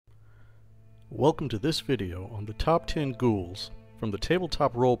Welcome to this video on the top 10 ghouls from the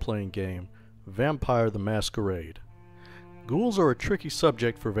tabletop role-playing game Vampire the Masquerade. Ghouls are a tricky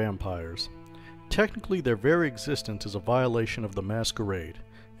subject for vampires. Technically, their very existence is a violation of the Masquerade,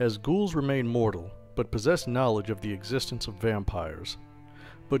 as ghouls remain mortal but possess knowledge of the existence of vampires.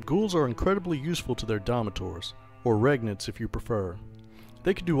 But ghouls are incredibly useful to their domitors, or regnants if you prefer.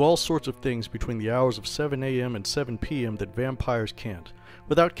 They can do all sorts of things between the hours of 7 a.m. and 7 p.m. that vampires can't,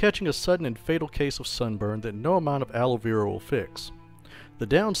 without catching a sudden and fatal case of sunburn that no amount of aloe vera will fix. The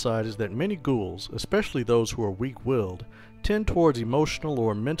downside is that many ghouls, especially those who are weak-willed, tend towards emotional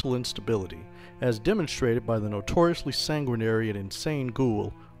or mental instability, as demonstrated by the notoriously sanguinary and insane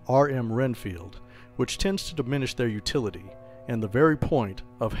ghoul R.M. Renfield, which tends to diminish their utility, and the very point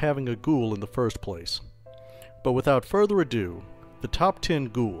of having a ghoul in the first place. But without further ado, the top 10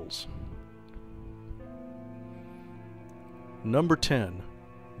 ghouls. Number 10.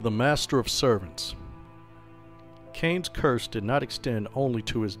 The Master of Servants. Caine's curse did not extend only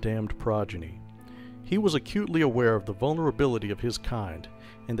to his damned progeny. He was acutely aware of the vulnerability of his kind,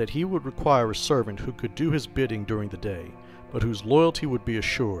 and that he would require a servant who could do his bidding during the day, but whose loyalty would be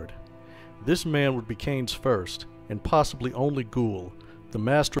assured. This man would be Caine's first, and possibly only ghoul, the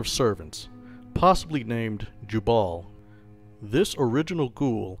Master of Servants, possibly named Jubal. This original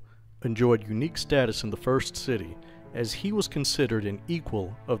ghoul enjoyed unique status in the First City, as he was considered an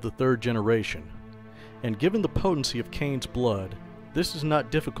equal of the third generation. And given the potency of Caine's blood, this is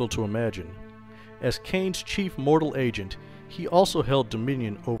not difficult to imagine. As Caine's chief mortal agent, he also held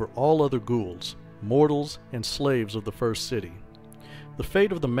dominion over all other ghouls, mortals, and slaves of the First City. The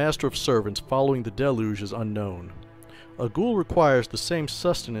fate of the Master of Servants following the deluge is unknown. A ghoul requires the same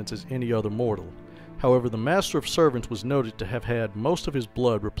sustenance as any other mortal. However, the Master of Servants was noted to have had most of his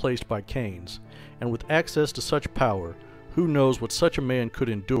blood replaced by Caine's, and with access to such power, who knows what such a man could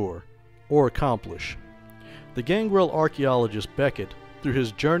endure, or accomplish. The gangrel archaeologist Beckett, through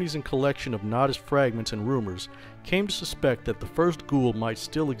his journeys and collection of Nodist fragments and rumors, came to suspect that the first ghoul might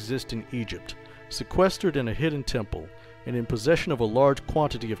still exist in Egypt, sequestered in a hidden temple, and in possession of a large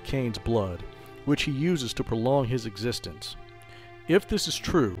quantity of Caine's blood, which he uses to prolong his existence. If this is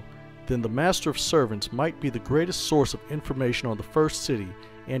true, then the Master of Servants might be the greatest source of information on the First City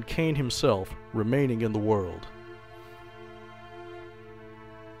and Caine himself remaining in the world.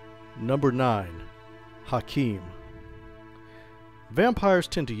 Number 9. Haqim. Vampires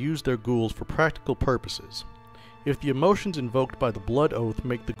tend to use their ghouls for practical purposes. If the emotions invoked by the blood oath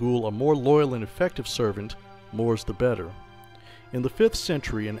make the ghoul a more loyal and effective servant, more's the better. In the 5th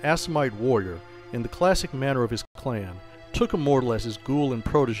century, an Assamite warrior, in the classic manner of his clan, took a mortal as his ghoul and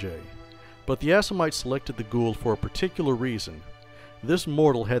protege, but the Assamite selected the ghoul for a particular reason. This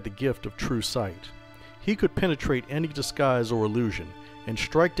mortal had the gift of true sight. He could penetrate any disguise or illusion, and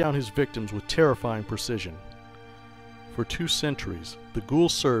strike down his victims with terrifying precision. For 2 centuries, the ghoul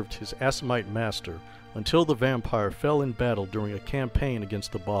served his Assamite master until the vampire fell in battle during a campaign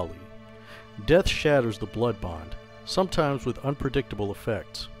against the Bali. Death shatters the blood bond, sometimes with unpredictable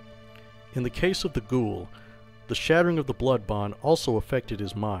effects. In the case of the ghoul, the shattering of the blood bond also affected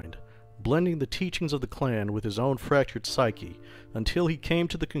his mind, blending the teachings of the clan with his own fractured psyche, until he came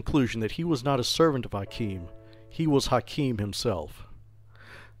to the conclusion that he was not a servant of Haqim, he was Haqim himself.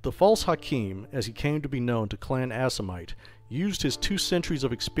 The false Haqim, as he came to be known to Clan Assamite, used his 2 centuries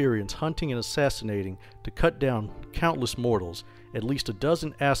of experience hunting and assassinating to cut down countless mortals, at least a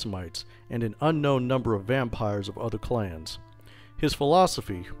dozen Assamites, and an unknown number of vampires of other clans. His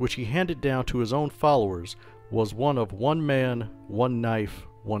philosophy, which he handed down to his own followers, was one of one man, one knife,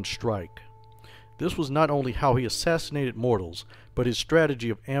 one strike. This was not only how he assassinated mortals, but his strategy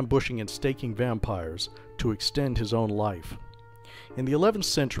of ambushing and staking vampires to extend his own life. In the 11th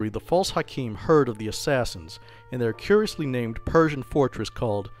century, the false Haqim heard of the assassins in their curiously named Persian fortress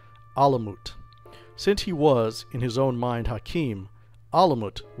called Alamut. Since he was, in his own mind, Haqim,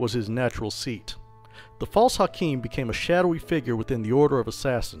 Alamut was his natural seat. The false Haqim became a shadowy figure within the order of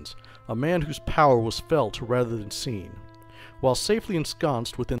assassins, a man whose power was felt rather than seen. While safely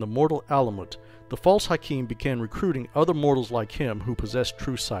ensconced within the mortal Alamut, the false Haqim began recruiting other mortals like him who possessed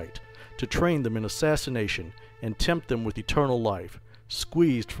true sight, to train them in assassination and tempt them with eternal life,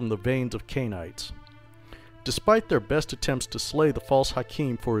 squeezed from the veins of Cainites. Despite their best attempts to slay the false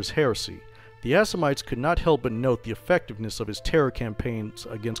Haqim for his heresy, the Assamites could not help but note the effectiveness of his terror campaigns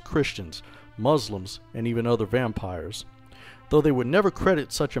against Christians, Muslims, and even other vampires. Though they would never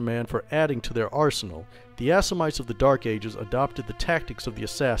credit such a man for adding to their arsenal, the Assamites of the Dark Ages adopted the tactics of the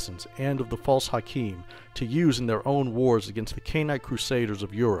assassins and of the false Haqim to use in their own wars against the Cainite crusaders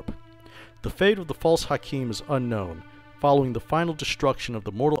of Europe. The fate of the false Haqim is unknown, following the final destruction of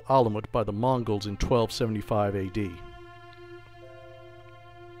the mortal Alamut by the Mongols in 1275 AD.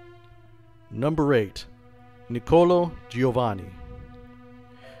 Number 8. Niccolo Giovanni.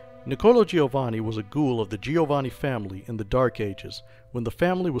 Niccolo Giovanni was a ghoul of the Giovanni family in the Dark Ages, when the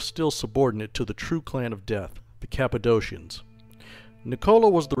family was still subordinate to the true clan of death, the Cappadocians. Niccolo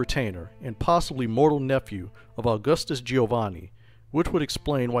was the retainer, and possibly mortal nephew, of Augustus Giovanni, which would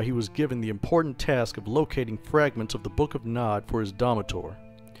explain why he was given the important task of locating fragments of the Book of Nod for his domitor.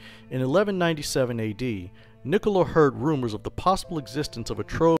 In 1197 AD, Niccolo heard rumors of the possible existence of a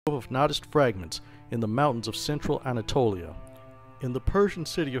trove of Nodist fragments in the mountains of central Anatolia. In the Persian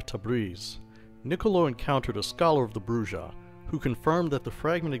city of Tabriz, Niccolo encountered a scholar of the Bruja, who confirmed that the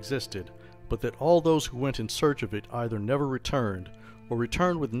fragment existed, but that all those who went in search of it either never returned, or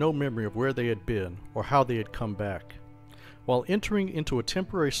returned with no memory of where they had been or how they had come back. While entering into a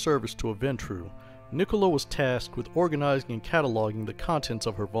temporary service to a Ventru, Niccolo was tasked with organizing and cataloging the contents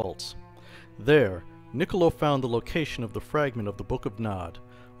of her vaults. There, Niccolo found the location of the fragment of the Book of Nod,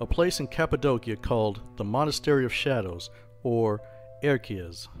 a place in Cappadocia called the Monastery of Shadows, or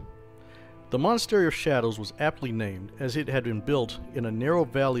Ercyies. The Monastery of Shadows was aptly named, as it had been built in a narrow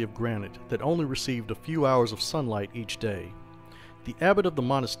valley of granite that only received a few hours of sunlight each day. The abbot of the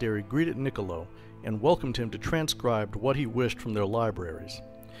monastery greeted Niccolo and welcomed him to transcribe what he wished from their libraries,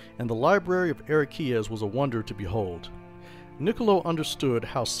 and the library of Ercyies was a wonder to behold. Niccolo understood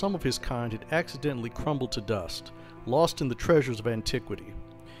how some of his kind had accidentally crumbled to dust, lost in the treasures of antiquity.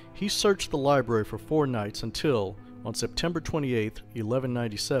 He searched the library for 4 nights until, on September 28,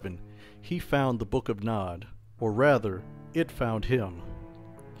 1197, he found the Book of Nod, or rather, it found him.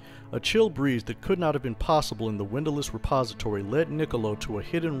 A chill breeze that could not have been possible in the windowless repository led Niccolo to a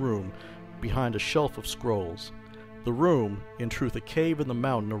hidden room behind a shelf of scrolls. The room, in truth a cave in the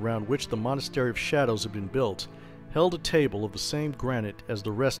mountain around which the Monastery of Shadows had been built, held a table of the same granite as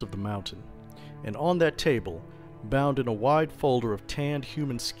the rest of the mountain, and on that table, bound in a wide folder of tanned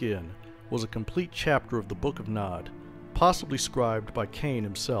human skin, was a complete chapter of the Book of Nod, possibly scribed by Caine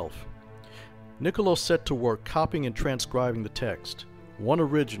himself. Niccolo set to work copying and transcribing the text, one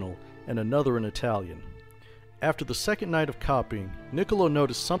original and another in Italian. After the second night of copying, Niccolo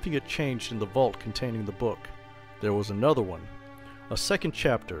noticed something had changed in the vault containing the book. There was another one, a second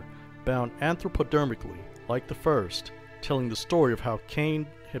chapter, bound anthropodermically, like the first, telling the story of how Caine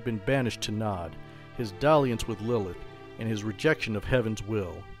had been banished to Nod, his dalliance with Lilith, and his rejection of heaven's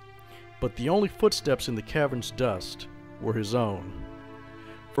will. But the only footsteps in the cavern's dust were his own.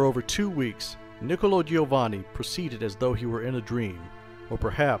 For over 2 weeks, Niccolo Giovanni proceeded as though he were in a dream, or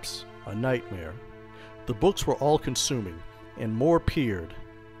perhaps a nightmare. The books were all-consuming, and more appeared,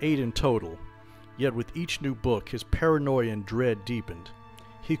 8 in total. Yet with each new book his paranoia and dread deepened.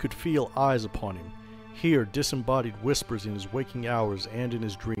 He could feel eyes upon him, hear disembodied whispers in his waking hours and in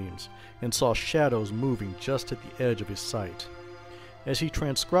his dreams, and saw shadows moving just at the edge of his sight. As he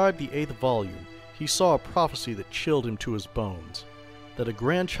transcribed the 8th volume, he saw a prophecy that chilled him to his bones, that a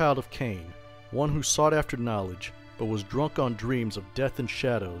grandchild of Caine, one who sought after knowledge, but was drunk on dreams of death and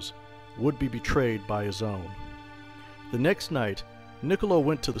shadows, would be betrayed by his own. The next night, Niccolo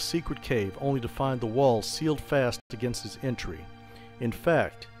went to the secret cave only to find the walls sealed fast against his entry. In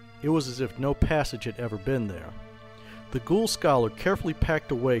fact, it was as if no passage had ever been there. The Ghoul scholar carefully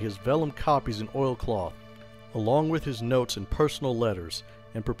packed away his vellum copies in oilcloth, along with his notes and personal letters,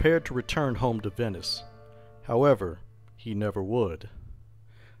 and prepared to return home to Venice. However, he never would.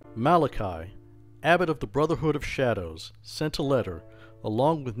 Malachi, abbot of the Brotherhood of Shadows, sent a letter,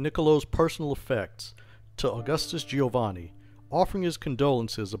 along with Niccolo's personal effects, to Augustus Giovanni, offering his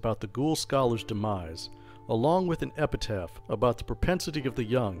condolences about the Ghoul scholar's demise, along with an epitaph about the propensity of the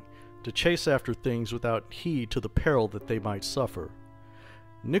young to chase after things without heed to the peril that they might suffer.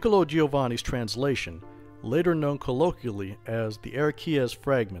 Niccolo Giovanni's translation, later known colloquially as the Ercyies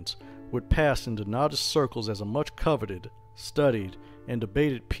Fragments, would pass into Nodist circles as a much coveted, studied, and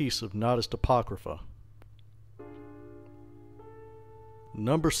debated piece of Nodist apocrypha.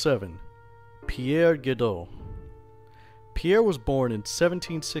 Number 7. Pierre Gedou. Pierre was born in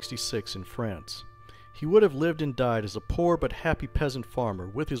 1766 in France. He would have lived and died as a poor but happy peasant farmer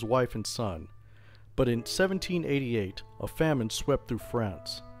with his wife and son. But in 1788, a famine swept through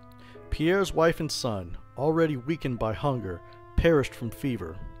France. Pierre's wife and son, already weakened by hunger, perished from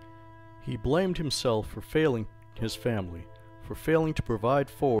fever. He blamed himself for failing his family, for failing to provide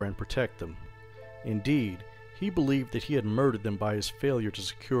for and protect them. Indeed, he believed that he had murdered them by his failure to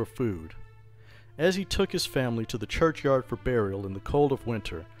secure food. As he took his family to the churchyard for burial in the cold of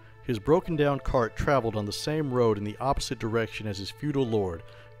winter, his broken-down cart traveled on the same road in the opposite direction as his feudal lord,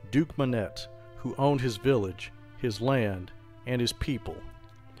 Duke Manette, who owned his village, his land, and his people.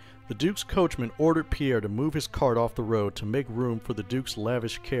 The Duke's coachman ordered Pierre to move his cart off the road to make room for the Duke's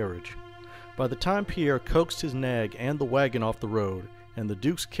lavish carriage. By the time Pierre coaxed his nag and the wagon off the road, and the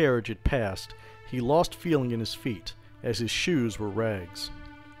Duke's carriage had passed, he lost feeling in his feet, as his shoes were rags.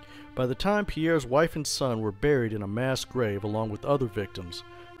 By the time Pierre's wife and son were buried in a mass grave along with other victims,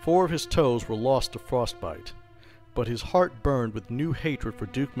 4 of his toes were lost to frostbite. But his heart burned with new hatred for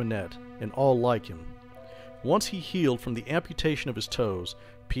Duke Manette and all like him. Once he healed from the amputation of his toes,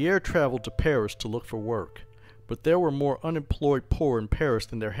 Pierre traveled to Paris to look for work. But there were more unemployed poor in Paris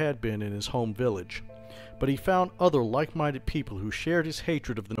than there had been in his home village. But he found other like-minded people who shared his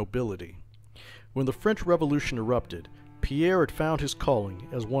hatred of the nobility. When the French Revolution erupted, Pierre had found his calling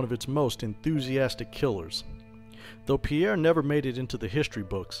as one of its most enthusiastic killers. Though Pierre never made it into the history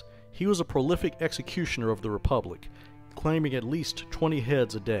books, he was a prolific executioner of the Republic, claiming at least 20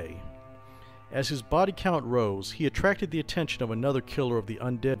 heads a day. As his body count rose, he attracted the attention of another killer of the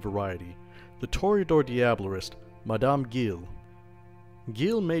undead variety, the Toreador Diablerist, Madame Guil.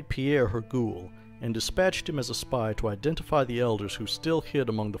 Guil made Pierre her Ghoul, and dispatched him as a spy to identify the elders who still hid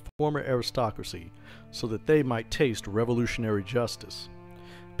among the former aristocracy, so that they might taste revolutionary justice.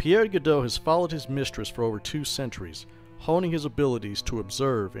 Pierre Gedou has followed his mistress for over 2 centuries, honing his abilities to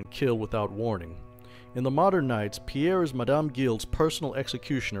observe and kill without warning. In the modern nights, Pierre is Madame Guil's personal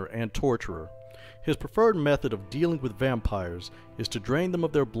executioner and torturer. His preferred method of dealing with vampires is to drain them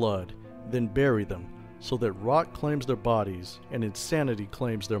of their blood, then bury them, so that rot claims their bodies and insanity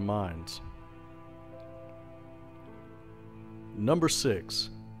claims their minds. Number 6.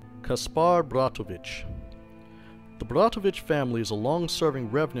 Caspar Bratovitch. The Bratovitch family is a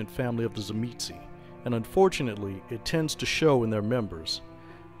long-serving revenant family of the Tzimisce, and unfortunately it tends to show in their members.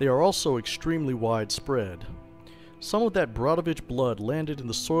 They are also extremely widespread. Some of that Bratovitch blood landed in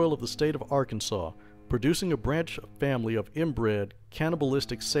the soil of the state of Arkansas, producing a branch family of inbred,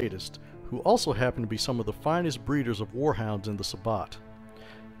 cannibalistic sadists who also happen to be some of the finest breeders of warhounds in the Sabbat.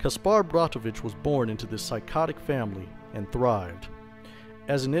 Caspar Bratovitch was born into this psychotic family and thrived.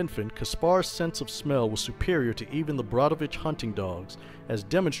 As an infant, Caspar's sense of smell was superior to even the Bratovitch hunting dogs, as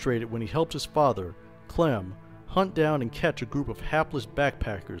demonstrated when he helped his father, Clem, hunt down and catch a group of hapless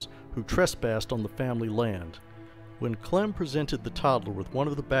backpackers who trespassed on the family land. When Clem presented the toddler with one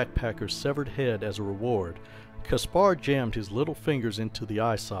of the backpackers' severed head as a reward, Caspar jammed his little fingers into the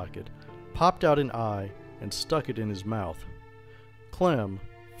eye socket, popped out an eye, and stuck it in his mouth. Clem,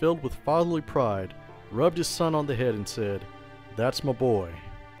 filled with fatherly pride, rubbed his son on the head and said, "That's my boy."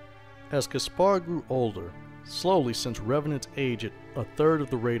 As Caspar grew older, slowly since revenants age at a third of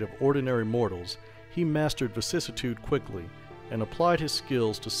the rate of ordinary mortals, he mastered vicissitude quickly, and applied his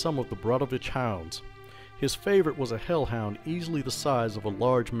skills to some of the Bratovitch hounds. His favorite was a Hellhound easily the size of a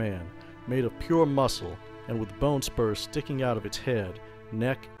large man, made of pure muscle, and with bone spurs sticking out of its head,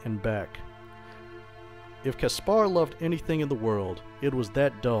 neck, and back. If Caspar loved anything in the world, it was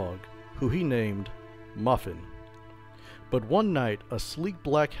that dog, who he named Muffin. But one night, a sleek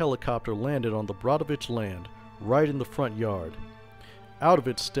black helicopter landed on the Bratovitch land, right in the front yard. Out of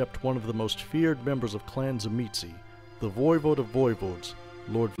it stepped one of the most feared members of Clan Tzimisce, the Voivode of Voivodes,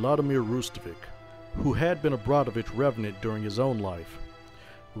 Lord Vladimir Rustovic, who had been a Bratovitch revenant during his own life.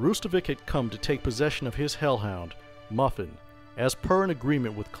 Rustovic had come to take possession of his hellhound, Muffin, as per an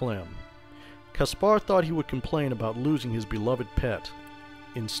agreement with Clem. Caspar thought he would complain about losing his beloved pet.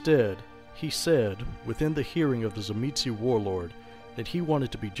 Instead, he said, within the hearing of the Tzimisce warlord, that he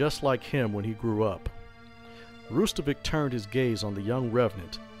wanted to be just like him when he grew up. Rustovic turned his gaze on the young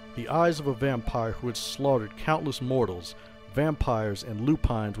revenant, the eyes of a vampire who had slaughtered countless mortals, vampires, and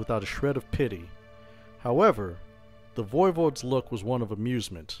lupines without a shred of pity. However, the voivode's look was one of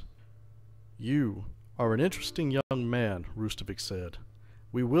amusement. "You are an interesting young man," Rustovic said.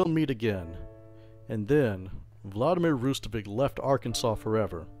 "We will meet again." And then, Vladimir Rustovic left Arkansas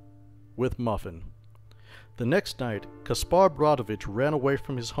forever, with Muffin. The next night, Caspar Bratovitch ran away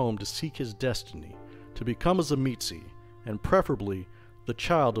from his home to seek his destiny, to become a Tzimisce, and preferably the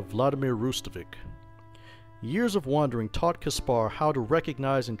child of Vladimir Rustovic. Years of wandering taught Caspar how to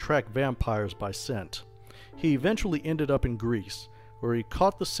recognize and track vampires by scent. He eventually ended up in Greece, where he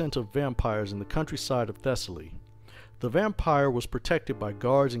caught the scent of vampires in the countryside of Thessaly. The vampire was protected by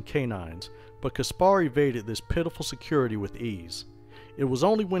guards and canines, but Caspar evaded this pitiful security with ease. It was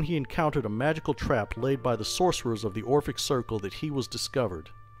only when he encountered a magical trap laid by the sorcerers of the Orphic Circle that he was discovered.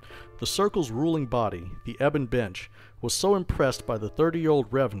 The Circle's ruling body, the Ebon Bench, was so impressed by the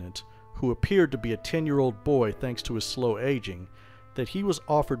 30-year-old revenant, who appeared to be a 10-year-old boy thanks to his slow aging, that he was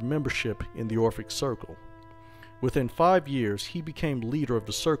offered membership in the Orphic Circle. Within 5 years, he became leader of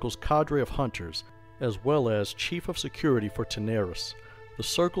the Circle's cadre of hunters, as well as Chief of Security for Teneris, the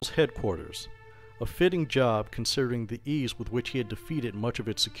Circle's headquarters, a fitting job considering the ease with which he had defeated much of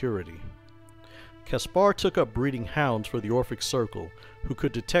its security. Caspar took up breeding hounds for the Orphic Circle, who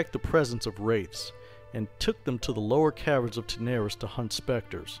could detect the presence of wraiths, and took them to the lower caverns of Teneris to hunt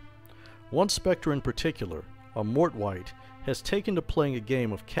specters. One specter in particular, a Mortwight, has taken to playing a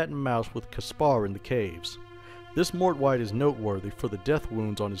game of cat and mouse with Caspar in the caves. This Mortwight is noteworthy for the death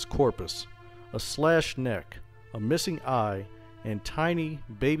wounds on his corpus, a slashed neck, a missing eye, and tiny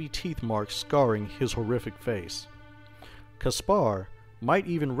baby teeth marks scarring his horrific face. Caspar might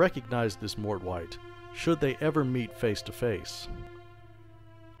even recognize this Mortwight, should they ever meet face to face.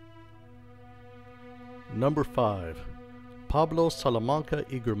 Number 5. Pablo, Salamanca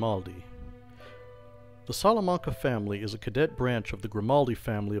y Grimaldi. The Salamanca family is a cadet branch of the Grimaldi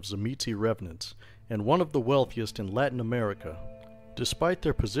family of Tzimisce revenants, and one of the wealthiest in Latin America. Despite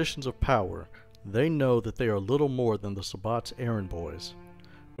their positions of power, they know that they are little more than the Sabbat's errand boys.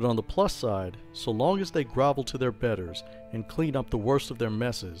 But on the plus side, so long as they grovel to their betters and clean up the worst of their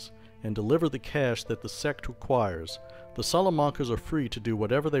messes, and deliver the cash that the sect requires, the Salamancas are free to do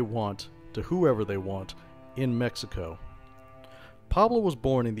whatever they want, to whoever they want, in Mexico. Pablo was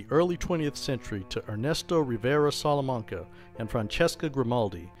born in the early 20th century to Ernesto Rivera Salamanca and Francesca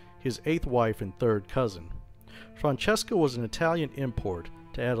Grimaldi, his 8th wife and 3rd cousin. Francesca was an Italian import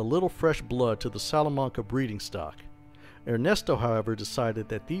to add a little fresh blood to the Salamanca breeding stock. Ernesto, however, decided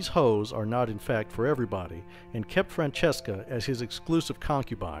that these hoes are not in fact for everybody, and kept Francesca as his exclusive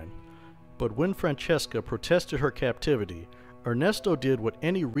concubine. But when Francesca protested her captivity, Ernesto did what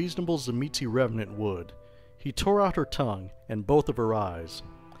any reasonable Tzimisce revenant would. He tore out her tongue and both of her eyes.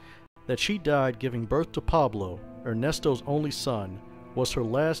 That she died giving birth to Pablo, Ernesto's only son, was her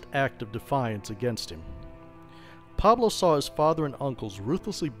last act of defiance against him. Pablo saw his father and uncles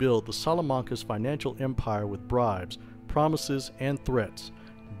ruthlessly build the Salamanca's financial empire with bribes, promises, and threats,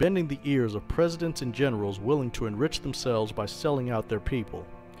 bending the ears of presidents and generals willing to enrich themselves by selling out their people.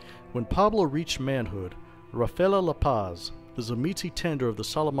 When Pablo reached manhood, Rafaela La Paz, the Tzimisce tender of the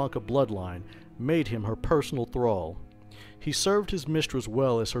Salamanca bloodline, made him her personal thrall. He served his mistress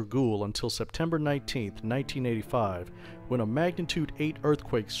well as her ghoul until September 19, 1985, when a magnitude 8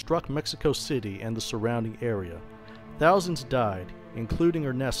 earthquake struck Mexico City and the surrounding area. Thousands died, including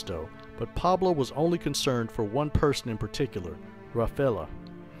Ernesto, but Pablo was only concerned for one person in particular, Rafaela.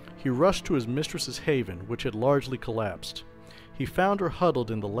 He rushed to his mistress's haven, which had largely collapsed. He found her huddled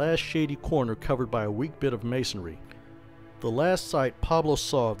in the last shady corner covered by a weak bit of masonry. The last sight Pablo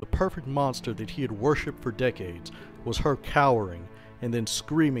saw of the perfect monster that he had worshipped for decades was her cowering and then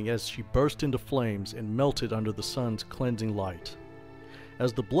screaming as she burst into flames and melted under the sun's cleansing light.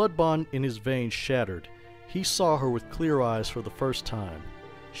 As the blood bond in his veins shattered, he saw her with clear eyes for the first time.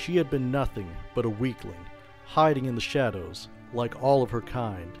 She had been nothing but a weakling, hiding in the shadows, like all of her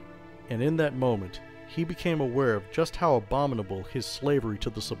kind. And in that moment, he became aware of just how abominable his slavery to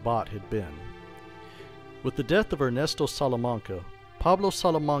the Sabbat had been. With the death of Ernesto Salamanca, Pablo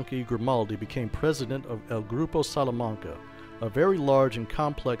Salamanca y Grimaldi became president of El Grupo Salamanca, a very large and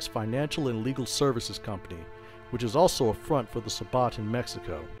complex financial and legal services company, which is also a front for the Sabbat in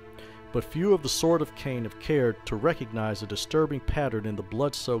Mexico. But few of the Sword of Caine have cared to recognize a disturbing pattern in the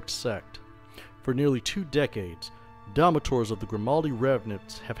blood-soaked sect. For nearly 2 decades, domitors of the Grimaldi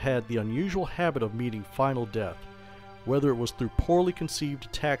revenants have had the unusual habit of meeting final death, whether it was through poorly conceived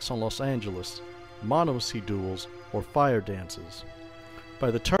attacks on Los Angeles, monomacy duels, or fire dances.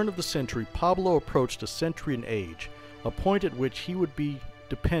 By the turn of the century, Pablo approached a century in age, a point at which he would be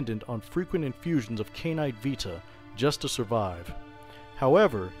dependent on frequent infusions of Cainite vita just to survive.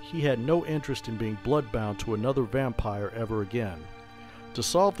 However, he had no interest in being bloodbound to another vampire ever again. To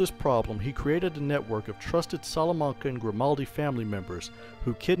solve this problem, he created a network of trusted Salamanca and Grimaldi family members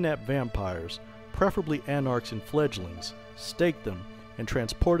who kidnapped vampires, preferably anarchs and fledglings, staked them, and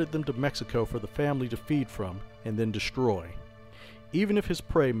transported them to Mexico for the family to feed from and then destroy. Even if his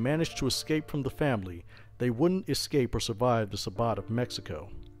prey managed to escape from the family, they wouldn't escape or survive the Sabbat of Mexico.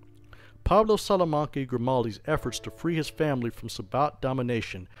 Pablo Salamanca y Grimaldi's efforts to free his family from Sabbat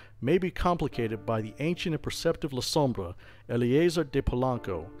domination may be complicated by the ancient and perceptive La Sombra, Eliezer de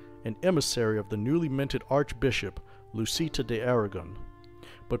Polanco, an emissary of the newly minted Archbishop, Lucita de Aragon.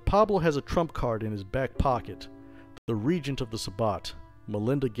 But Pablo has a trump card in his back pocket, the regent of the Sabbat,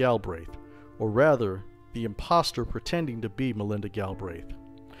 Melinda Galbraith, or rather, the imposter pretending to be Melinda Galbraith.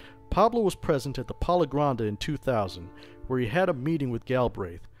 Pablo was present at the Pala Grande in 2000, where he had a meeting with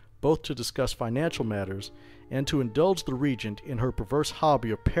Galbraith, both to discuss financial matters and to indulge the regent in her perverse hobby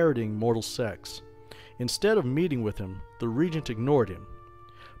of parodying mortal sex. Instead of meeting with him, the regent ignored him.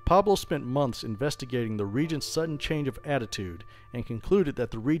 Pablo spent months investigating the regent's sudden change of attitude and concluded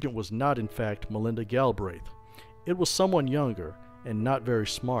that the regent was not in fact Melinda Galbraith. It was someone younger and not very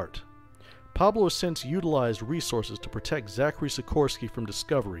smart. Pablo has since utilized resources to protect Zachary Sikorsky from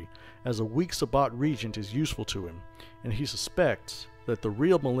discovery, as a weak Sabbat regent is useful to him, and he suspects that the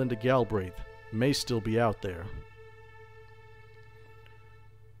real Melinda Galbraith may still be out there.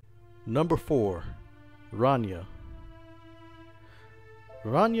 Number 4. Rhania.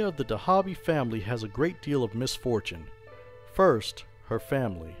 Rhania of the Dahabi family has a great deal of misfortune. First, her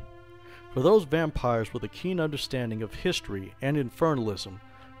family. For those vampires with a keen understanding of history and infernalism,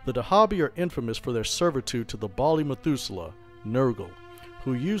 the Dahabi are infamous for their servitude to the Bali Methuselah, Nurgle,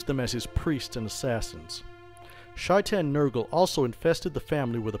 who used them as his priests and assassins. Shaitan Nurgle also infested the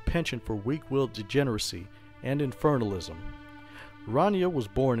family with a penchant for weak-willed degeneracy and infernalism. Rhania was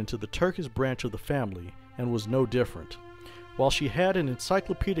born into the Turkish branch of the family and was no different. While she had an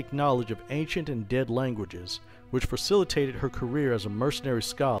encyclopedic knowledge of ancient and dead languages, which facilitated her career as a mercenary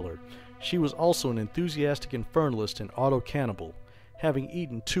scholar, she was also an enthusiastic infernalist and auto-cannibal, having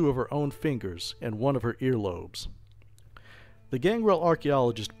eaten 2 of her own fingers and 1 of her earlobes. The gangrel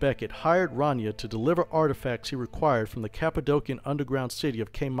archaeologist Beckett hired Rhania to deliver artifacts he required from the Cappadocian underground city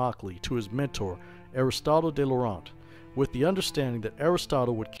of Caimakli to his mentor, Aristotle de Laurent, with the understanding that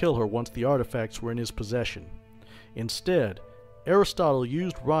Aristotle would kill her once the artifacts were in his possession. Instead, Aristotle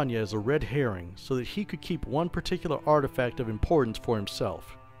used Rhania as a red herring so that he could keep one particular artifact of importance for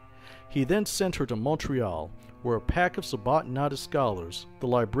himself. He then sent her to Montreal, where a pack of Sabbat Nada scholars, the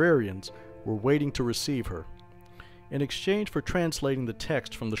librarians, were waiting to receive her. In exchange for translating the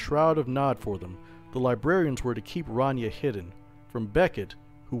text from the Shroud of Nod for them, the librarians were to keep Rhania hidden, from Beckett,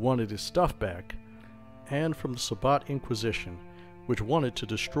 who wanted his stuff back, and from the Sabbat Inquisition, which wanted to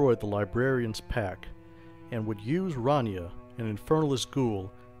destroy the librarians' pack, and would use Rhania, an infernalist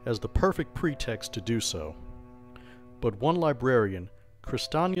ghoul, as the perfect pretext to do so. But one librarian,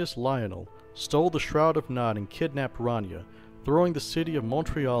 Christanius Lionel, stole the Shroud of Nod and kidnapped Rhania, throwing the city of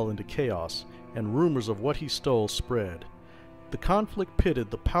Montreal into chaos, and rumors of what he stole spread. The conflict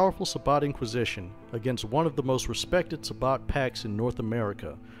pitted the powerful Sabbat Inquisition against one of the most respected Sabbat packs in North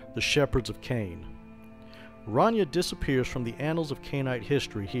America, the Shepherds of Caine. Rhania disappears from the annals of Cainite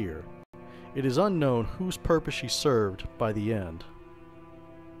history here. It is unknown whose purpose she served by the end.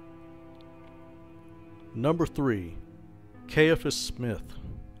 Number 3. Caiaphas Smith.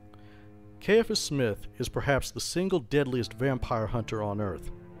 Caiaphas Smith is perhaps the single deadliest vampire hunter on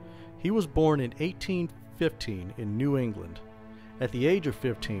Earth. He was born in 1815 in New England. At the age of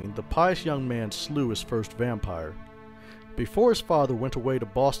 15, the pious young man slew his first vampire. Before his father went away to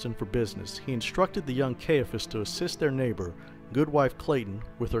Boston for business, he instructed the young Caiaphas to assist their neighbor, Goodwife Clayton,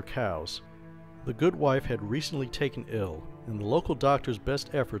 with her cows. The Goodwife had recently taken ill, and the local doctor's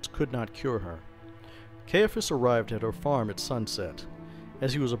best efforts could not cure her. Caiaphas arrived at her farm at sunset.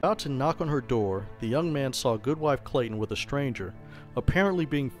 As he was about to knock on her door, the young man saw Goodwife Clayton with a stranger, apparently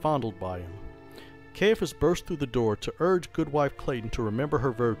being fondled by him. Caiaphas burst through the door to urge Goodwife Clayton to remember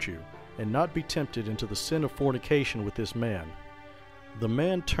her virtue, and not be tempted into the sin of fornication with this man. The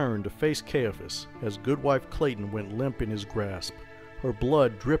man turned to face Caiaphas, as Goodwife Clayton went limp in his grasp, her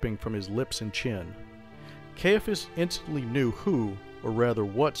blood dripping from his lips and chin. Caiaphas instantly knew who, or rather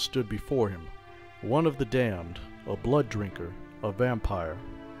what, stood before him. One of the damned, a blood drinker, a vampire.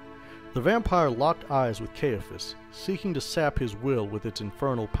 The vampire locked eyes with Caiaphas, seeking to sap his will with its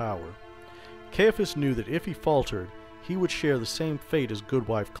infernal power. Caiaphas knew that if he faltered, he would share the same fate as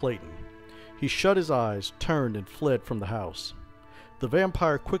Goodwife Clayton. He shut his eyes, turned, and fled from the house. The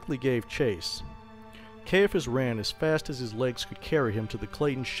vampire quickly gave chase. Caiaphas ran as fast as his legs could carry him to the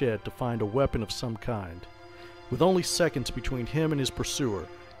Clayton shed to find a weapon of some kind. With only seconds between him and his pursuer,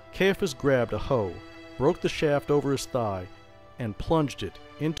 Caiaphas grabbed a hoe, broke the shaft over his thigh, and plunged it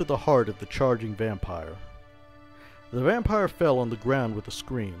into the heart of the charging vampire. The vampire fell on the ground with a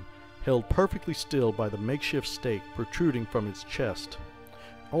scream, held perfectly still by the makeshift stake protruding from its chest.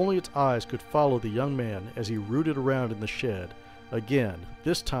 Only its eyes could follow the young man as he rooted around in the shed, again,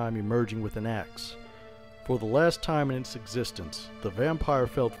 this time emerging with an axe. For the last time in its existence, the vampire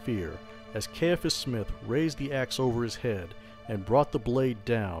felt fear as Caiaphas Smith raised the axe over his head and brought the blade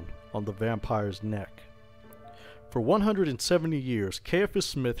down on the vampire's neck. For 170 years, Caiaphas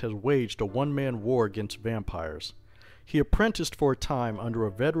Smith has waged a one-man war against vampires. He apprenticed for a time under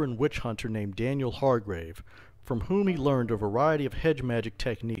a veteran witch hunter named Daniel Hargrave, from whom he learned a variety of hedge magic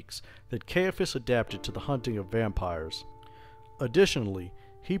techniques that Caiaphas adapted to the hunting of vampires. Additionally,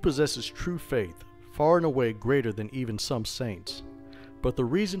 he possesses true faith, far and away greater than even some saints. But the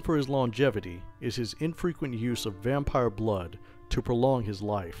reason for his longevity is his infrequent use of vampire blood, to prolong his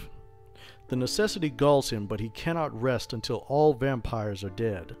life. The necessity galls him, but he cannot rest until all vampires are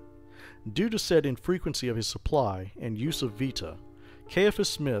dead. Due to said infrequency of his supply and use of vita, Caiaphas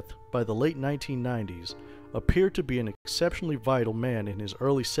Smith, by the late 1990s, appeared to be an exceptionally vital man in his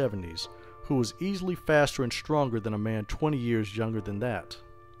early 70s, who was easily faster and stronger than a man 20 years younger than that.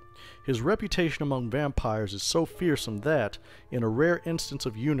 His reputation among vampires is so fearsome that, in a rare instance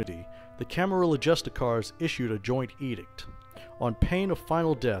of unity, the Camarilla Justicars issued a joint edict. On pain of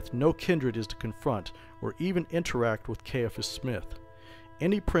final death, no kindred is to confront or even interact with Caiaphas Smith.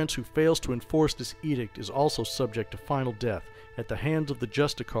 Any prince who fails to enforce this edict is also subject to final death at the hands of the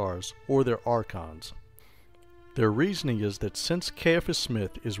Justicars or their archons. Their reasoning is that since Caiaphas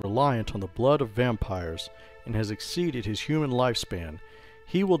Smith is reliant on the blood of vampires and has exceeded his human lifespan,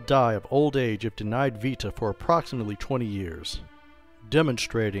 he will die of old age if denied vita for approximately 20 years,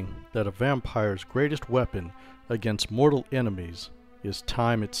 demonstrating that a vampire's greatest weapon against mortal enemies is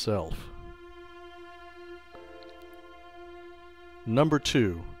time itself. Number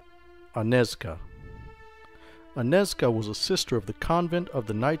 2. Anezka. Anezka was a sister of the convent of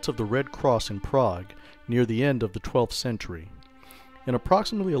the Knights of the Red Cross in Prague near the end of the 12th century. In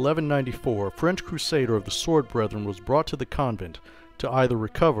approximately 1194, a French crusader of the Sword Brethren was brought to the convent to either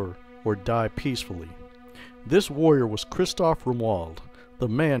recover or die peacefully. This warrior was Christophe Romuald, the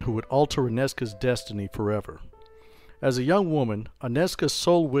man who would alter Anezka's destiny forever. As a young woman, Anezka's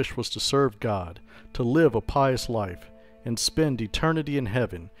sole wish was to serve God, to live a pious life, and spend eternity in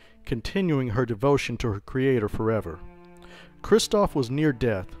heaven, continuing her devotion to her Creator forever. Christophe was near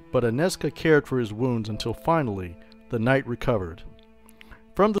death, but Anezka cared for his wounds until finally the knight recovered.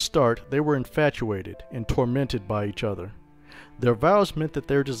 From the start, they were infatuated and tormented by each other. Their vows meant that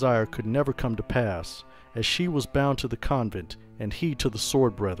their desire could never come to pass, as she was bound to the convent and he to the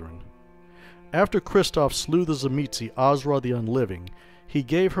Sword Brethren. After Christophe slew the Tzimisce Azra the Unliving, he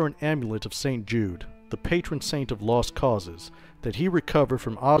gave her an amulet of St. Jude, the patron saint of lost causes, that he recovered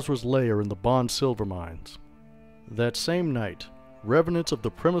from Azra's lair in the Bond silver mines. That same night, revenants of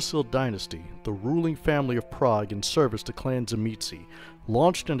the Premysl dynasty, the ruling family of Prague in service to Clan Tzimisce,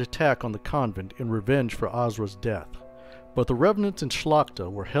 launched an attack on the convent in revenge for Azra's death. But the revenants in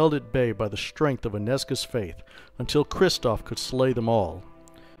Szlachta were held at bay by the strength of Anezka's faith until Christophe could slay them all.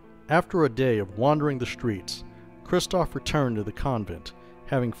 After a day of wandering the streets, Christophe returned to the convent,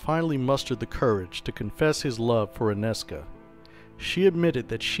 having finally mustered the courage to confess his love for Anezka. She admitted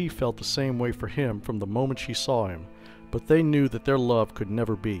that she felt the same way for him from the moment she saw him, but they knew that their love could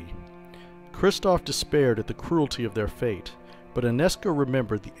never be. Christophe despaired at the cruelty of their fate, but Anezka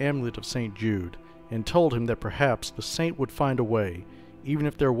remembered the amulet of St. Jude, and told him that perhaps the saint would find a way, even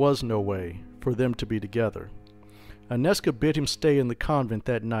if there was no way, for them to be together. Anezka bid him stay in the convent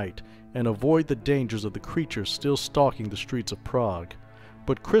that night and avoid the dangers of the creatures still stalking the streets of Prague,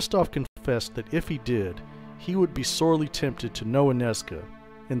 but Christophe confessed that if he did, he would be sorely tempted to know Anezka,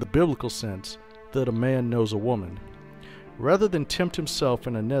 in the biblical sense that a man knows a woman. Rather than tempt himself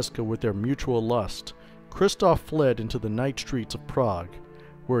and Anezka with their mutual lust, Christophe fled into the night streets of Prague,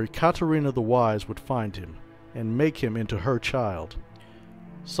 where Ekaterina the Wise would find him, and make him into her child.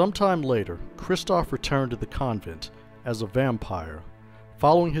 Sometime later, Christophe returned to the convent as a vampire,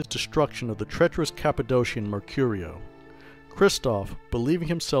 following his destruction of the treacherous Cappadocian Mercurio. Christophe, believing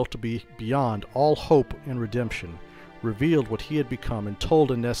himself to be beyond all hope and redemption, revealed what he had become and told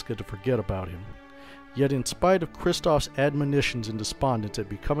Anezka to forget about him. Yet in spite of Christophe's admonitions and despondence at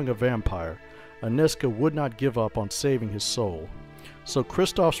becoming a vampire, Anezka would not give up on saving his soul. So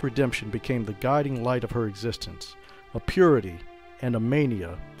Christophe's redemption became the guiding light of her existence, a purity and a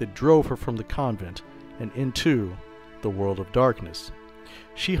mania that drove her from the convent and into the world of darkness.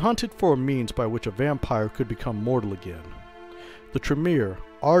 She hunted for a means by which a vampire could become mortal again. The Tremere,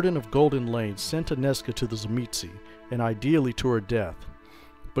 Arden of Golden Lane, sent Anezka to the Tzimisce, and ideally to her death,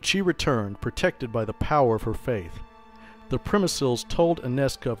 but she returned, protected by the power of her faith. The Premysls told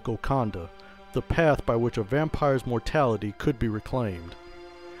Anezka of Golconda, the path by which a vampire's mortality could be reclaimed.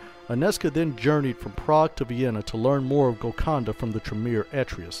 Anezka then journeyed from Prague to Vienna to learn more of Golconda from the Tremere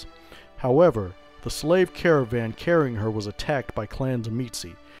Ercyies. However, the slave caravan carrying her was attacked by Clan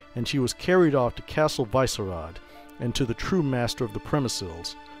Tzimisce, and she was carried off to Castle Vyserod and to the true master of the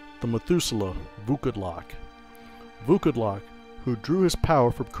Premysls, the Methuselah Vukadlak. Vukadlak, who drew his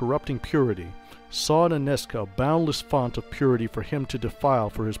power from corrupting purity, saw in Anezka a boundless font of purity for him to defile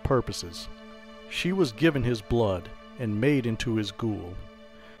for his purposes. She was given his blood and made into his Ghoul.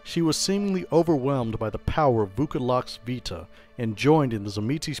 She was seemingly overwhelmed by the power of Vukadlak's Vita and joined in the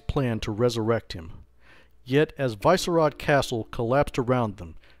Tzimisce's plan to resurrect him. Yet as Vyserod Castle collapsed around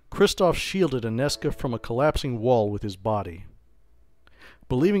them, Christophe shielded Anezka from a collapsing wall with his body.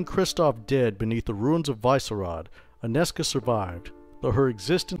 Believing Christoph dead beneath the ruins of Vyserod, Anezka survived, though her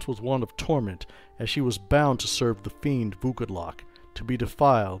existence was one of torment, as she was bound to serve the fiend Vukodlak, to be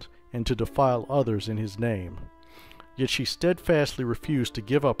defiled, and to defile others in his name. Yet she steadfastly refused to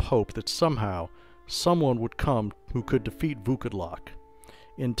give up hope that somehow someone would come who could defeat Vukodlak.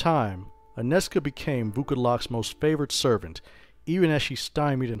 In time, Anezka became Vukodlak's most favored servant, even as she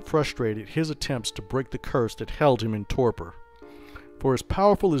stymied and frustrated his attempts to break the curse that held him in torpor. For as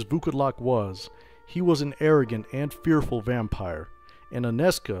powerful as Vukodlak was, he was an arrogant and fearful vampire, and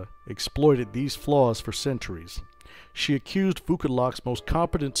Anezka exploited these flaws for centuries. She accused Vukodlak's most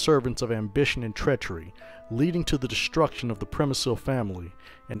competent servants of ambition and treachery, leading to the destruction of the Premysl family,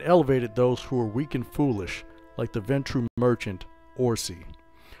 and elevated those who were weak and foolish, like the Ventru merchant, Ercyies.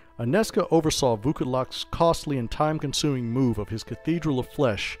 Anezka oversaw Vukodlak's costly and time-consuming move of his Cathedral of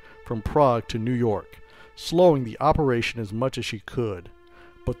Flesh from Prague to New York, slowing the operation as much as she could.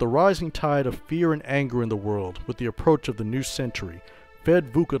 But the rising tide of fear and anger in the world with the approach of the new century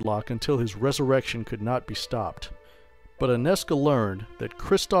fed Vukodlak until his resurrection could not be stopped. But Anezka learned that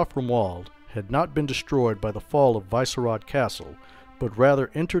Christoph Romuald had not been destroyed by the fall of Vyserod Castle, but rather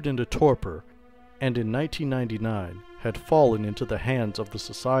entered into torpor, and in 1999 had fallen into the hands of the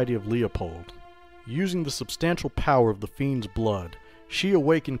Society of Leopold. Using the substantial power of the fiend's blood, she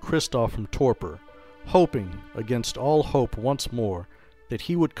awakened Christoph from torpor, hoping, against all hope once more, that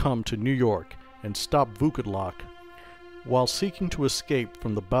he would come to New York and stop Vukodlak. While seeking to escape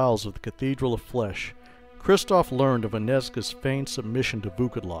from the bowels of the Cathedral of Flesh, Christoph learned of Anezka's feigned submission to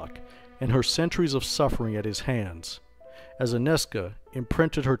Vukodlak and her centuries of suffering at his hands, as Anezka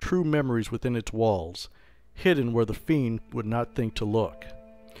imprinted her true memories within its walls, hidden where the fiend would not think to look.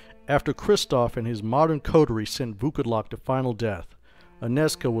 After Christoph and his modern coterie sent Vukodlak to final death,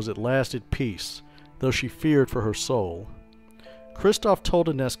 Anezka was at last at peace, though she feared for her soul. Christoph told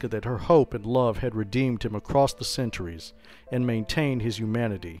Anezka that her hope and love had redeemed him across the centuries and maintained his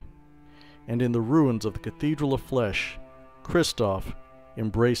humanity. And in the ruins of the Cathedral of Flesh, Christoph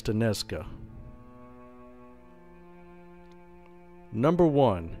embraced Anezka. Number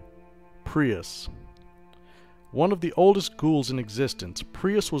 1. Prias. One of the oldest ghouls in existence,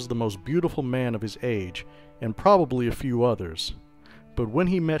 Prias was the most beautiful man of his age, and probably a few others. But when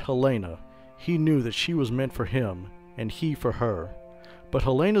he met Helena, he knew that she was meant for him, and he for her. But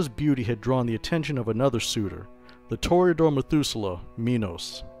Helena's beauty had drawn the attention of another suitor, the Toreador Methuselah,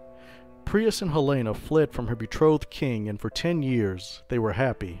 Minos. Prias and Helena fled from her betrothed king, and for 10 years they were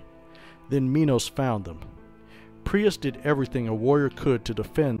happy. Then Minos found them. Prias did everything a warrior could to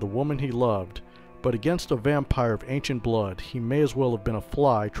defend the woman he loved, but against a vampire of ancient blood he may as well have been a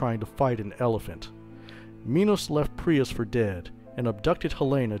fly trying to fight an elephant. Minos left Prias for dead, and abducted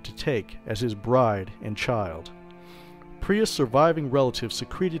Helena to take as his bride and child. Prias' surviving relatives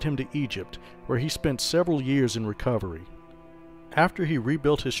secreted him to Egypt, where he spent several years in recovery. After he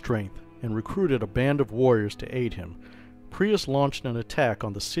rebuilt his strength and recruited a band of warriors to aid him, Prias launched an attack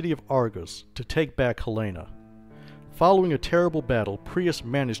on the city of Argos to take back Helena. Following a terrible battle, Prias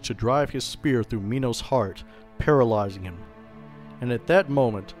managed to drive his spear through Minos' heart, paralyzing him. And at that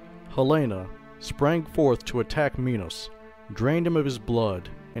moment, Helena sprang forth to attack Minos, drained him of his blood,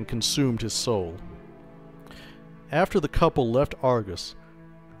 and consumed his soul. After the couple left Argos,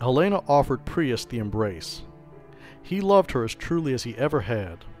 Helena offered Prias the embrace. He loved her as truly as he ever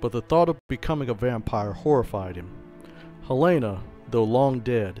had, but the thought of becoming a vampire horrified him. Helena, though long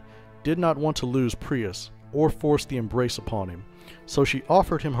dead, did not want to lose Prias or force the embrace upon him, so she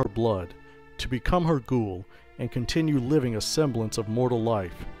offered him her blood, to become her ghoul and continue living a semblance of mortal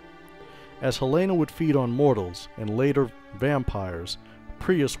life. As Helena would feed on mortals, and later vampires,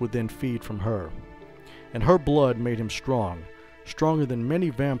 Prias would then feed from her. And her blood made him strong, stronger than many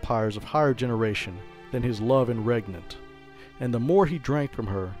vampires of higher generation than his love and regnant. And the more he drank from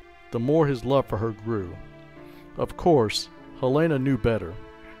her, the more his love for her grew. Of course, Helena knew better.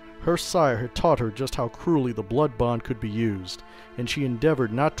 Her sire had taught her just how cruelly the blood bond could be used, and she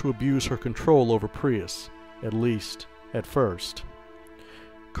endeavored not to abuse her control over Prias, at least, at first.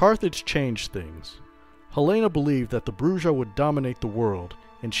 Carthage changed things. Helena believed that the Bruja would dominate the world,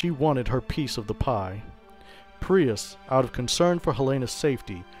 and she wanted her piece of the pie. Prias, out of concern for Helena's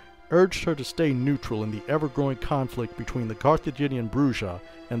safety, urged her to stay neutral in the ever-growing conflict between the Carthaginian Bruja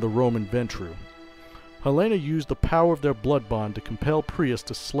and the Roman Ventru. Helena used the power of their blood bond to compel Prias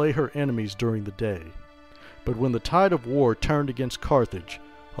to slay her enemies during the day. But when the tide of war turned against Carthage,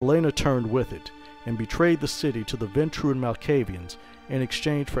 Helena turned with it, and betrayed the city to the Ventru and Malkavians in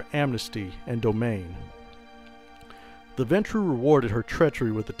exchange for amnesty and domain. The Ventru rewarded her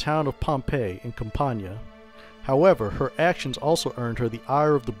treachery with the town of Pompeii in Campania. However, her actions also earned her the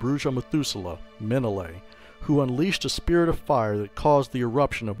ire of the Bruja Methuselah, Menelae, who unleashed a spirit of fire that caused the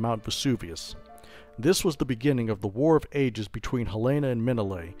eruption of Mount Vesuvius. This was the beginning of the War of Ages between Helena and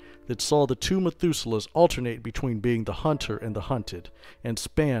Menelae that saw the two Methuselahs alternate between being the hunter and the hunted, and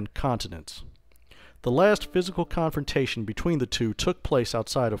spanned continents. The last physical confrontation between the two took place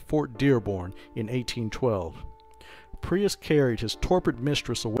outside of Fort Dearborn in 1812. Prias carried his torpid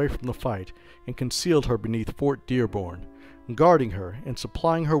mistress away from the fight and concealed her beneath Fort Dearborn, guarding her and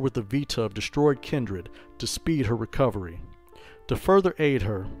supplying her with the vita of destroyed kindred to speed her recovery. To further aid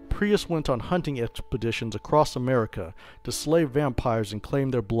her, Prias went on hunting expeditions across America to slay vampires and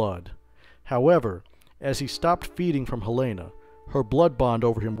claim their blood. However, as he stopped feeding from Helena, her blood bond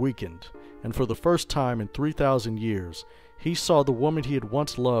over him weakened, and for the first time in 3,000 years, he saw the woman he had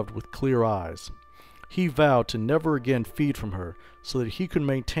once loved with clear eyes. He vowed to never again feed from her so that he could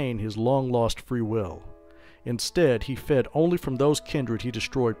maintain his long-lost free will. Instead, he fed only from those kindred he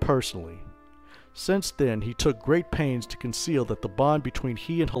destroyed personally. Since then, he took great pains to conceal that the bond between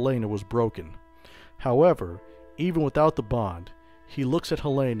he and Helena was broken. However, even without the bond, he looks at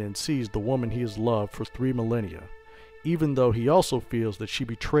Helena and sees the woman he has loved for 3 millennia, even though he also feels that she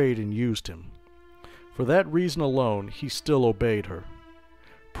betrayed and used him. For that reason alone, he still obeyed her.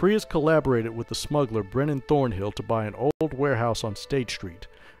 Prias collaborated with the smuggler Brennan Thornhill to buy an old warehouse on State Street,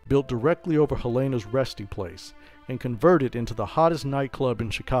 built directly over Helena's resting place, and convert it into the hottest nightclub in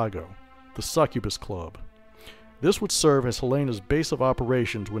Chicago, the Succubus Club. This would serve as Helena's base of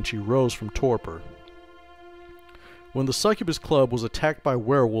operations when she rose from torpor. When the Succubus Club was attacked by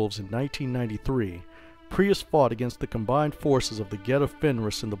werewolves in 1993, Prias fought against the combined forces of the Get of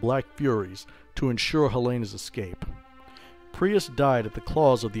Fenris and the Black Furies to ensure Helena's escape. Prias died at the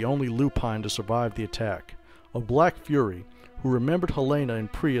claws of the only lupine to survive the attack, a Black Fury who remembered Helena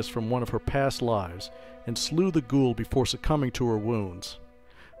and Prias from one of her past lives and slew the Ghoul before succumbing to her wounds.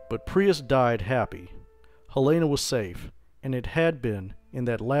 But Prias died happy. Helena was safe, and it had been, in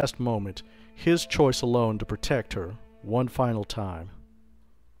that last moment, his choice alone to protect her one final time.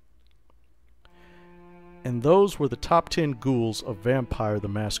 And those were the top 10 ghouls of Vampire the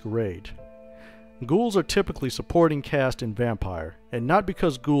Masquerade. Ghouls are typically supporting cast in Vampire, and not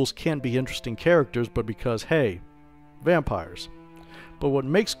because ghouls can't be interesting characters, but because, hey, vampires. But what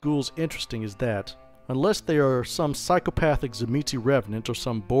makes ghouls interesting is that, unless they are some psychopathic Tzimisce revenant or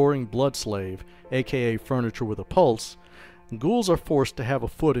some boring blood slave, aka furniture with a pulse, ghouls are forced to have a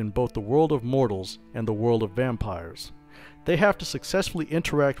foot in both the world of mortals and the world of vampires. They have to successfully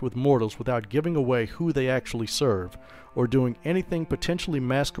interact with mortals without giving away who they actually serve, or doing anything potentially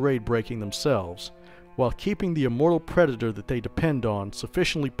masquerade-breaking themselves, while keeping the immortal predator that they depend on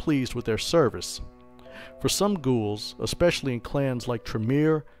sufficiently pleased with their service. For some ghouls, especially in clans like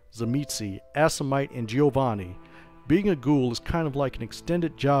Tremere, Tzimisce, Assamite, and Giovanni, being a ghoul is kind of like an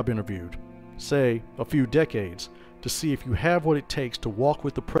extended job interview, say, a few decades, to see if you have what it takes to walk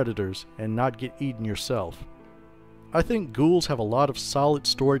with the predators and not get eaten yourself. I think ghouls have a lot of solid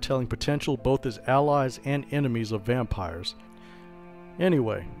storytelling potential both as allies and enemies of vampires.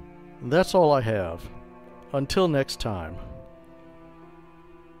 Anyway, that's all I have. Until next time.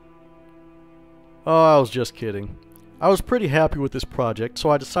 Oh, I was just kidding. I was pretty happy with this project, so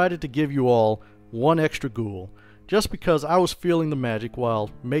I decided to give you all one extra ghoul, just because I was feeling the magic while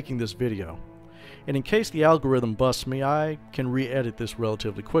making this video. And in case the algorithm busts me, I can re-edit this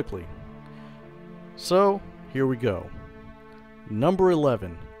relatively quickly. So, here we go. Number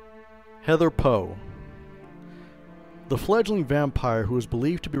 11. Heather Poe. The fledgling vampire who is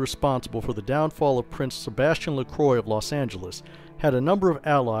believed to be responsible for the downfall of Prince Sebastian LaCroix of Los Angeles had a number of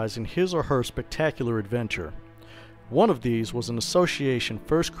allies in his or her spectacular adventure. One of these was an association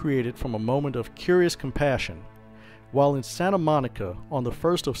first created from a moment of curious compassion. While in Santa Monica, on the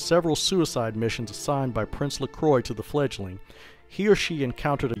first of several suicide missions assigned by Prince LaCroix to the fledgling, he or she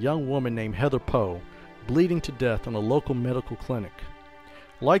encountered a young woman named Heather Poe, bleeding to death in a local medical clinic.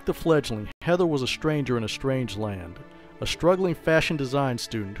 Like the fledgling, Heather was a stranger in a strange land, a struggling fashion design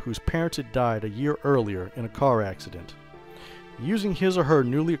student whose parents had died a year earlier in a car accident. Using his or her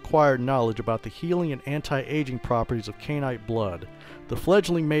newly acquired knowledge about the healing and anti-aging properties of Cainite blood, the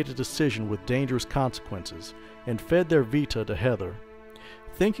fledgling made a decision with dangerous consequences, and fed their vita to Heather.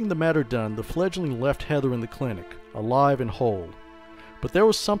 Thinking the matter done, the fledgling left Heather in the clinic, alive and whole. But there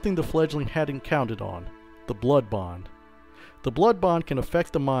was something the fledgling hadn't counted on: the blood bond. The blood bond can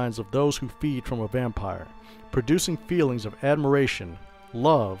affect the minds of those who feed from a vampire, producing feelings of admiration,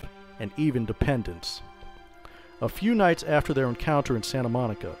 love, and even dependence. A few nights after their encounter in Santa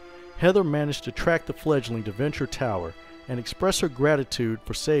Monica, Heather managed to track the fledgling to Venture Tower and express her gratitude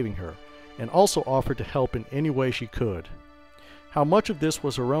for saving her, and also offered to help in any way she could. How much of this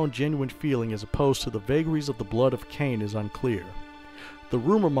was her own genuine feeling as opposed to the vagaries of the blood of Caine is unclear. The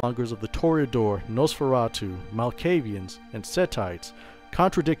rumor-mongers of the Toreador, Nosferatu, Malkavians, and Setites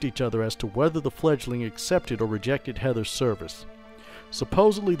contradict each other as to whether the fledgling accepted or rejected Heather's service.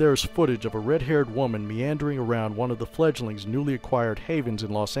 Supposedly there is footage of a red-haired woman meandering around one of the fledgling's newly acquired havens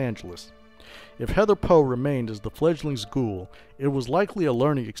in Los Angeles. If Heather Poe remained as the fledgling's ghoul, it was likely a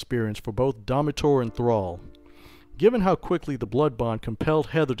learning experience for both Domitor and Thrall. Given how quickly the blood bond compelled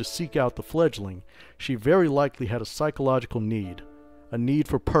Heather to seek out the fledgling, she very likely had a psychological need, a need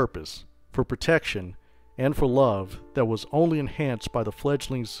for purpose, for protection, and for love that was only enhanced by the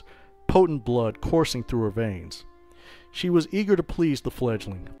fledgling's potent blood coursing through her veins. She was eager to please the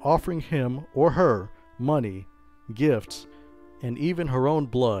fledgling, offering him or her money, gifts, and even her own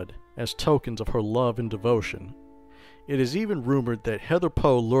blood as tokens of her love and devotion. It is even rumored that Heather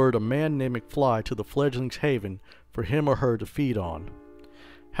Poe lured a man named McFly to the fledgling's haven for him or her to feed on.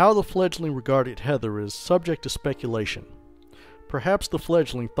 How the fledgling regarded Heather is subject to speculation. Perhaps the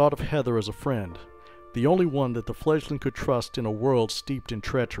fledgling thought of Heather as a friend, the only one that the fledgling could trust in a world steeped in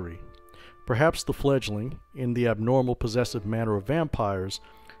treachery. Perhaps the fledgling, in the abnormal possessive manner of vampires,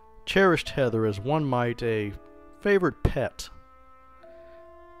 cherished Heather as one might a favorite pet.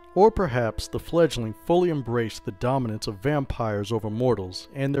 Or perhaps the fledgling fully embraced the dominance of vampires over mortals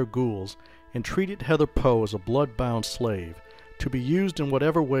and their ghouls and treated Heather Poe as a blood-bound slave, to be used in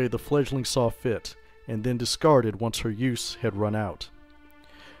whatever way the fledgling saw fit, and then discarded once her use had run out.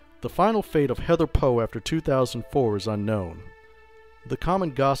 The final fate of Heather Poe after 2004 is unknown. The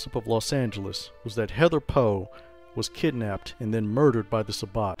common gossip of Los Angeles was that Heather Poe was kidnapped and then murdered by the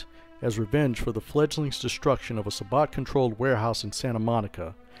Sabbat as revenge for the fledgling's destruction of a Sabbat-controlled warehouse in Santa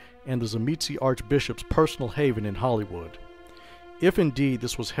Monica and the Tzimisce Archbishop's personal haven in Hollywood. If indeed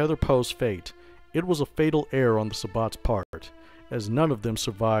this was Heather Poe's fate, it was a fatal error on the Sabbat's part, as none of them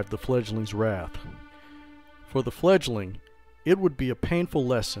survived the fledgling's wrath. For the fledgling, it would be a painful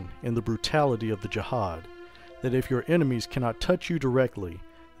lesson in the brutality of the jihad, that if your enemies cannot touch you directly,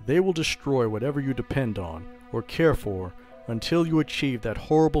 they will destroy whatever you depend on or care for until you achieve that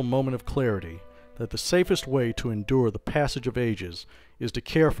horrible moment of clarity that the safest way to endure the passage of ages is to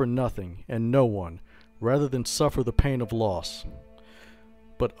care for nothing and no one rather than suffer the pain of loss.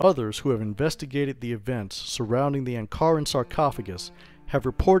 But others who have investigated the events surrounding the Ankaran sarcophagus have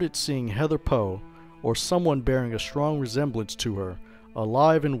reported seeing Heather Poe, or someone bearing a strong resemblance to her,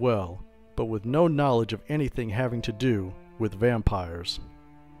 alive and well, but with no knowledge of anything having to do with vampires.